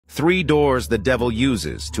3 doors the devil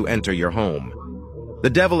uses to enter your home. The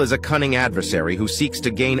devil is a cunning adversary who seeks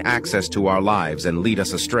to gain access to our lives and lead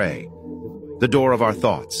us astray. The door of our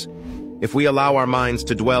thoughts. If we allow our minds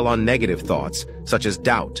to dwell on negative thoughts, such as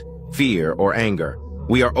doubt, fear, or anger,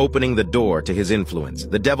 we are opening the door to his influence.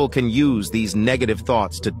 The devil can use these negative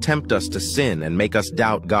thoughts to tempt us to sin and make us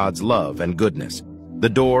doubt God's love and goodness. The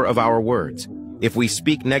door of our words. If we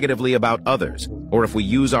speak negatively about others, or if we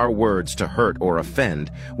use our words to hurt or offend,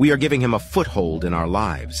 we are giving him a foothold in our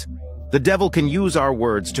lives. The devil can use our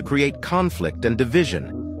words to create conflict and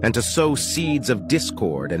division, and to sow seeds of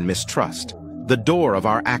discord and mistrust. The door of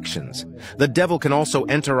our actions. The devil can also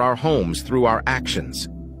enter our homes through our actions.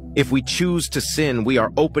 If we choose to sin, we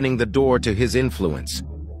are opening the door to his influence.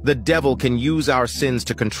 The devil can use our sins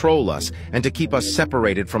to control us and to keep us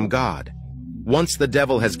separated from God. Once the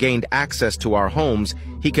devil has gained access to our homes,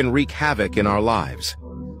 he can wreak havoc in our lives.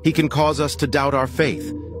 He can cause us to doubt our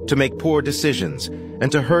faith, to make poor decisions,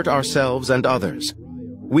 and to hurt ourselves and others.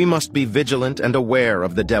 We must be vigilant and aware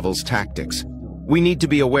of the devil's tactics. We need to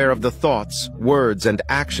be aware of the thoughts, words, and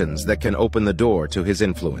actions that can open the door to his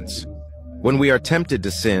influence. When we are tempted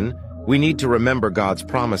to sin, we need to remember God's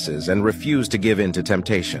promises and refuse to give in to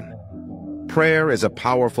temptation. Prayer is a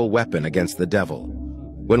powerful weapon against the devil.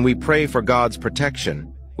 When we pray for God's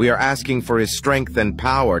protection, we are asking for his strength and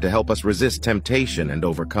power to help us resist temptation and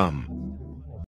overcome.